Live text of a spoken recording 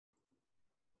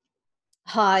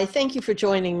Hi, thank you for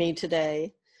joining me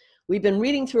today. We've been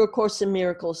reading through A Course in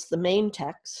Miracles, the main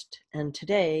text, and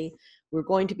today we're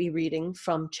going to be reading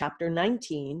from Chapter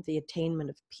 19, The Attainment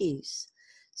of Peace,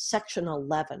 Section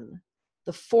 11,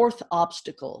 The Fourth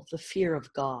Obstacle, the Fear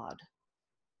of God.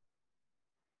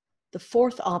 The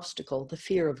fourth obstacle, the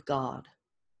fear of God.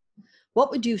 What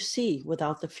would you see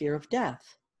without the fear of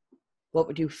death? What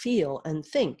would you feel and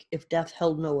think if death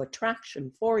held no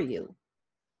attraction for you?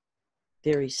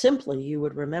 Very simply, you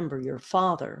would remember your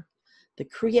Father, the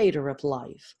creator of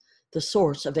life, the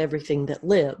source of everything that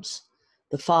lives,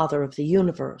 the Father of the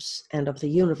universe and of the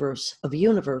universe of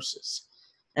universes,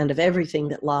 and of everything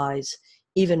that lies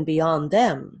even beyond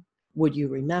them, would you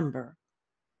remember.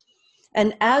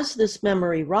 And as this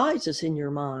memory rises in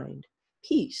your mind,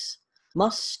 peace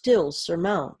must still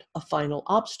surmount a final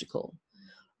obstacle,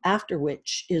 after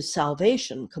which is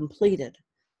salvation completed,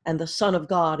 and the Son of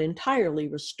God entirely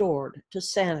restored to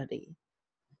sanity.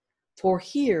 For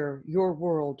here your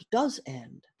world does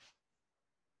end.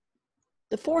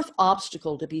 The fourth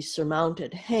obstacle to be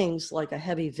surmounted hangs like a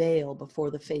heavy veil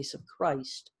before the face of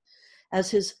Christ,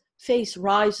 as his face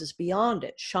rises beyond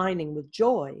it, shining with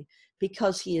joy,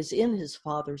 because he is in his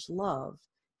Father's love.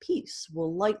 Peace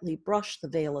will lightly brush the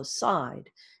veil aside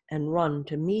and run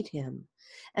to meet him,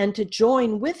 and to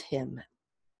join with him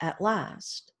at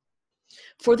last.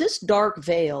 For this dark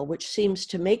veil, which seems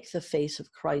to make the face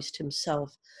of Christ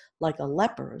himself like a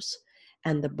leper's,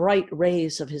 and the bright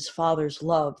rays of his Father's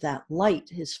love that light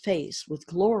his face with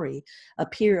glory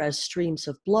appear as streams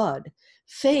of blood,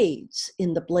 fades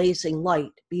in the blazing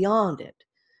light beyond it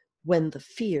when the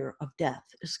fear of death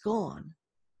is gone.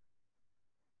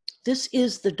 This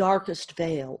is the darkest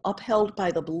veil, upheld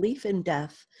by the belief in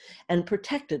death and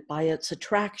protected by its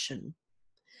attraction.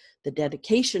 The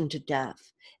dedication to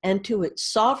death and to its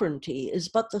sovereignty is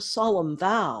but the solemn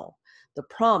vow, the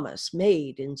promise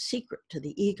made in secret to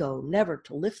the ego never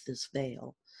to lift this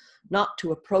veil, not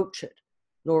to approach it,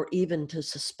 nor even to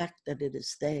suspect that it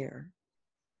is there.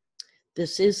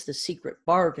 This is the secret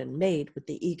bargain made with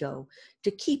the ego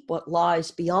to keep what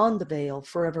lies beyond the veil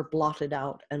forever blotted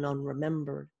out and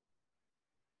unremembered.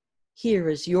 Here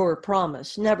is your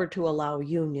promise never to allow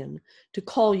union, to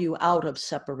call you out of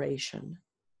separation.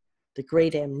 The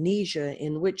great amnesia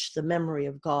in which the memory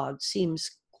of God seems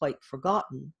quite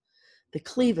forgotten, the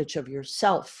cleavage of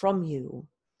yourself from you,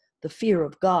 the fear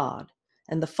of God,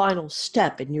 and the final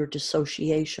step in your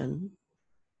dissociation.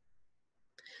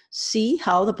 See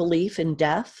how the belief in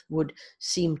death would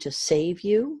seem to save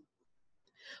you?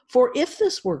 For if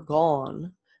this were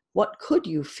gone, what could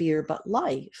you fear but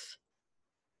life?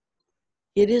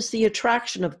 It is the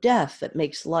attraction of death that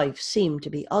makes life seem to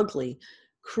be ugly,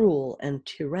 cruel, and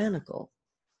tyrannical.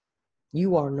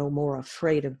 You are no more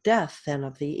afraid of death than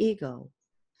of the ego.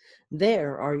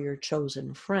 There are your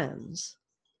chosen friends.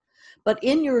 But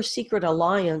in your secret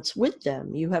alliance with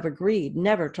them, you have agreed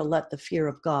never to let the fear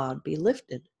of God be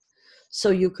lifted,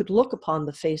 so you could look upon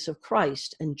the face of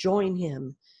Christ and join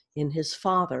him in his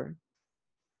Father.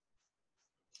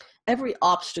 Every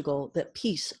obstacle that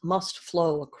peace must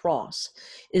flow across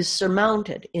is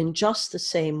surmounted in just the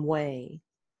same way.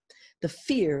 The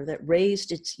fear that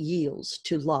raised its yields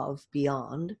to love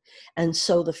beyond, and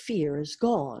so the fear is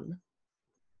gone.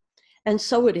 And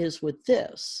so it is with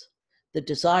this. The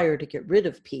desire to get rid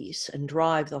of peace and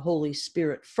drive the Holy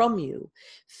Spirit from you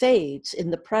fades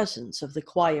in the presence of the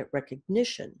quiet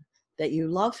recognition that you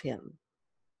love him.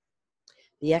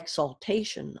 The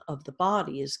exaltation of the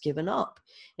body is given up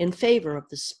in favor of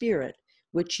the spirit,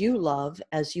 which you love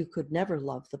as you could never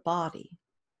love the body.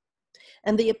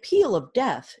 And the appeal of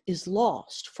death is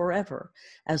lost forever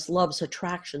as love's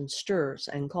attraction stirs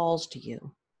and calls to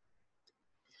you.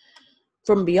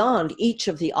 From beyond each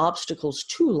of the obstacles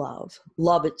to love,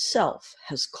 love itself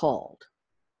has called.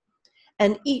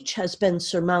 And each has been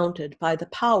surmounted by the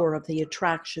power of the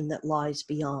attraction that lies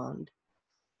beyond.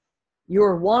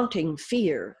 Your wanting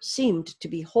fear seemed to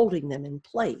be holding them in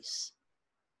place.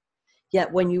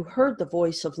 Yet when you heard the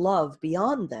voice of love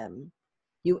beyond them,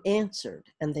 you answered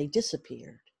and they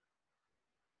disappeared.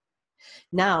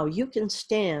 Now you can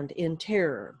stand in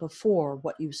terror before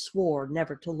what you swore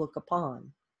never to look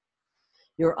upon.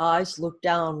 Your eyes look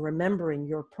down, remembering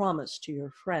your promise to your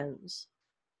friends.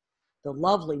 The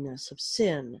loveliness of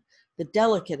sin, the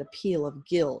delicate appeal of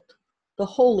guilt, the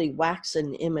holy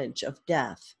waxen image of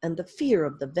death, and the fear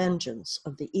of the vengeance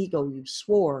of the ego you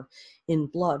swore in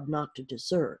blood not to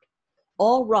desert,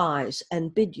 all rise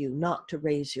and bid you not to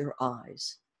raise your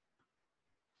eyes.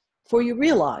 For you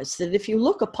realize that if you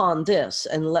look upon this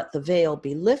and let the veil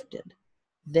be lifted,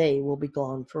 they will be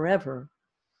gone forever.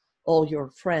 All your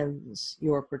friends,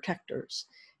 your protectors,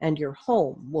 and your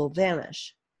home will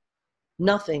vanish.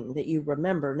 Nothing that you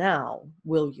remember now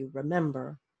will you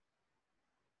remember.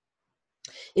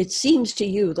 It seems to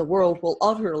you the world will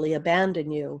utterly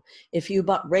abandon you if you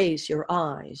but raise your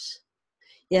eyes.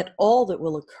 Yet all that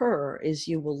will occur is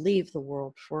you will leave the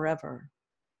world forever.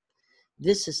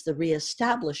 This is the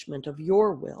reestablishment of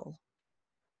your will.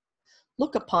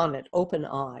 Look upon it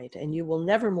open-eyed, and you will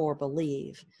never more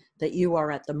believe that you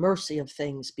are at the mercy of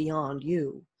things beyond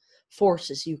you,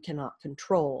 forces you cannot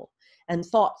control, and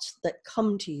thoughts that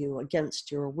come to you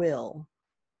against your will.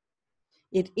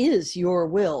 It is your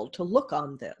will to look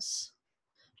on this.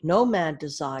 No mad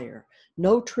desire,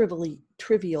 no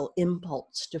trivial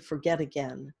impulse to forget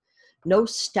again, no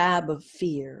stab of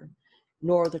fear,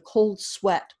 nor the cold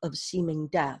sweat of seeming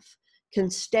death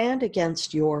can stand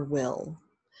against your will.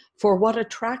 For what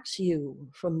attracts you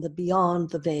from the beyond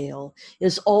the veil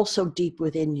is also deep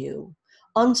within you,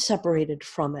 unseparated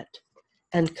from it,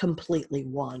 and completely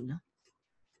one.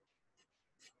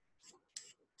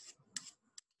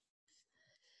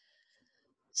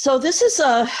 So this is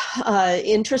a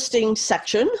interesting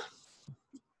section.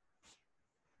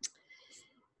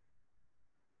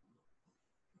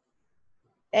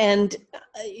 And,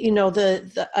 you know,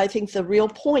 I think the real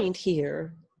point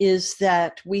here is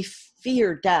that we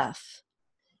fear death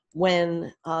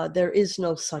when there is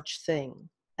no such thing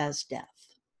as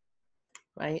death,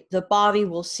 right? The body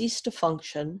will cease to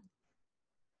function,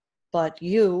 but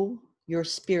you, your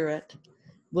spirit,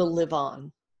 will live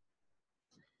on.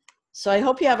 So I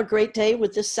hope you have a great day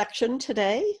with this section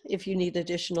today. If you need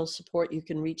additional support, you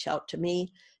can reach out to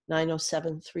me,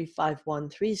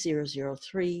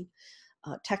 907-351-3003.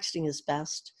 Texting is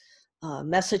best.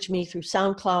 Message me through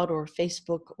SoundCloud or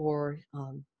Facebook or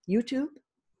YouTube,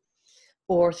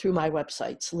 or through my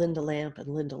websites, Lynda Lamp and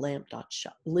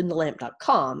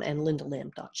lindalamp.com and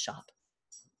lindalamp.shop.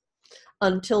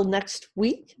 Until next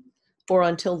week, or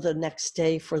until the next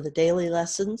day for the daily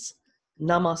lessons,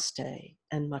 namaste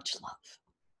and much love.